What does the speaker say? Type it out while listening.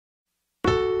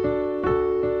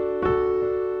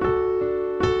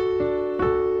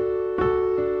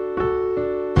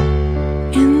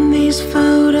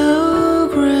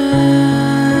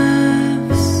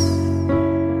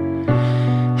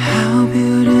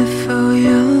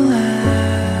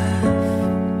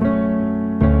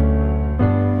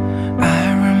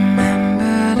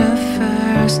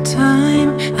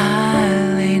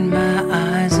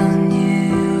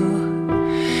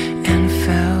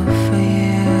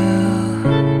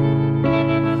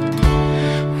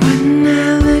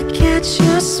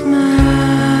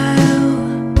smile,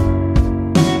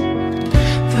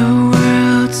 the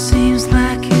world seems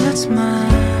like it's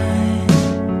mine.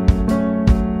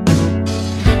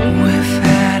 We've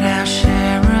had our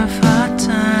share of hard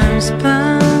times,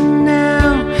 but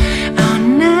now I'll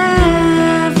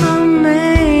never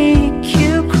make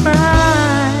you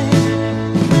cry.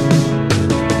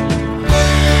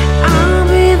 I'll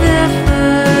be there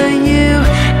for you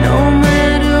no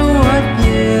matter what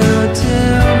you do.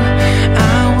 I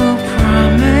will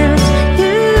promise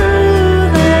you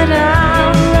that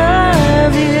I'll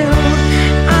love you.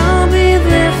 I'll be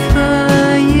there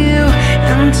for you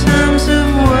in times of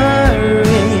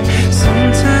worry.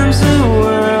 Sometimes the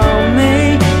world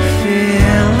may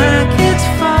feel like it's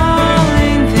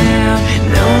falling down.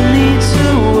 No need to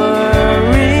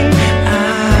worry,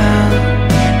 I'll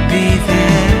be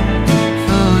there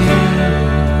for you.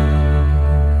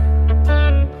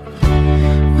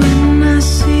 When I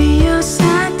see your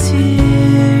sad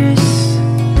tears,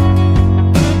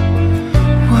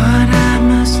 what I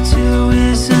must do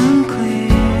is unclear.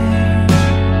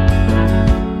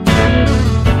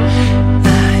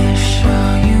 I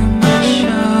assure you my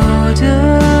shoulder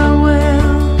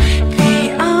will be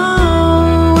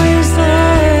always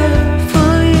there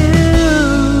for you.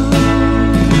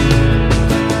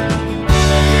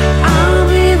 I'll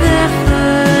be there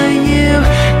for you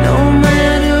no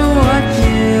matter what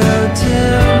you do.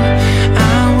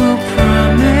 I will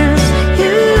promise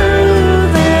you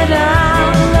that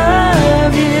I'll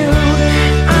love you.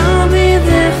 I'll be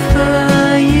there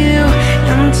for you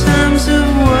in times of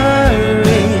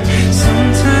worry.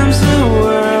 Sometimes the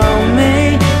world may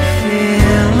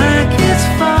feel like it's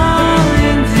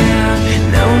falling down.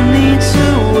 No need to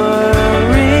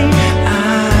worry,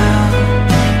 I'll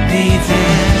be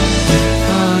there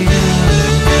for you.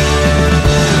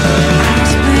 I've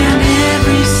spent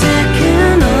every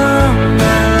second of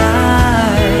my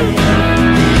life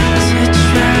to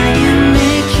try and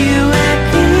make you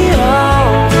happy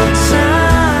all the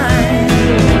time.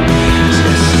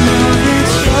 Just know that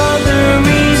you're the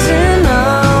reason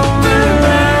all my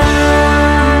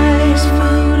life's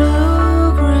photographs.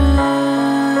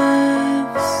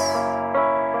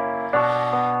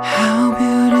 How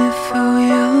beautiful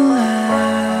your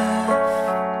laugh.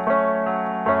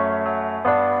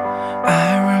 I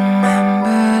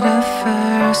remember the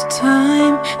first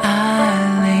time I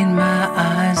laid my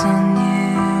eyes on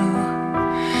you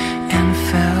and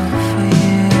fell for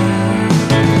you.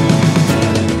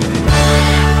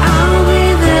 I'll be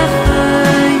there for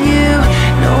you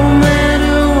no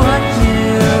matter what you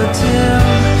do.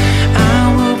 I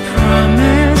will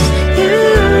promise you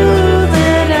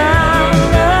that I'll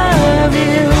love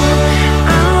you.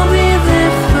 I'll be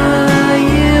there for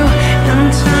you in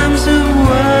times of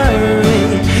worry.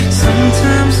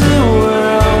 Sometimes the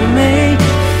world may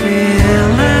feel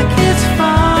like it's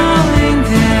falling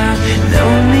down. No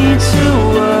need to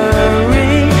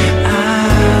worry,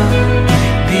 I'll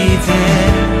be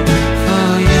there for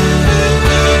you.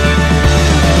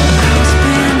 I'll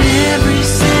spend every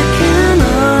second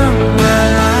of my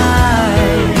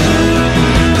life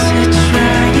to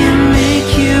try and make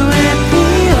you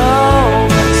happy all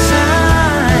the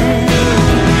time.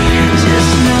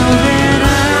 Just know that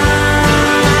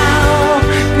I'll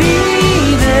be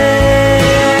there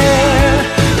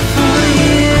for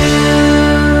you.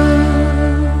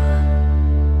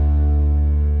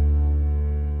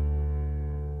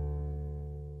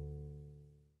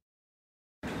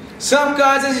 Sup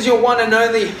guys, this is your one and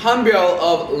only Humbiel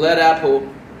of Let Apple.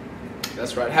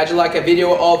 That's right. How'd you like a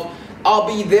video of I'll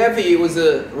Be There For You? It was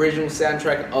the original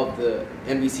soundtrack of the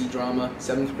NBC drama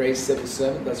 7th grade civil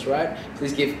servant. That's right.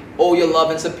 Please give all your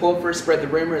love and support for it. Spread the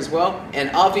rumor as well. And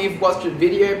after you've watched the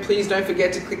video, please don't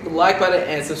forget to click the like button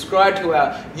and subscribe to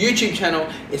our YouTube channel.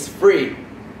 It's free.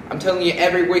 I'm telling you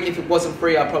every week, if it wasn't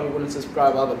free, I probably wouldn't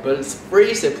subscribe either. But it's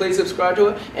free, so please subscribe to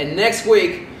it. And next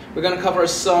week, we're going to cover a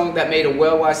song that made a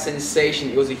worldwide sensation.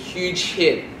 It was a huge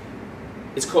hit.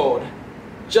 It's called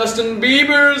Justin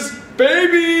Bieber's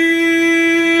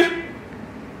Baby.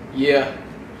 Yeah.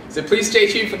 So please stay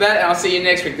tuned for that, and I'll see you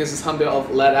next week. This is Humbiel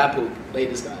of Let Apple.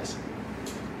 Ladies, guys.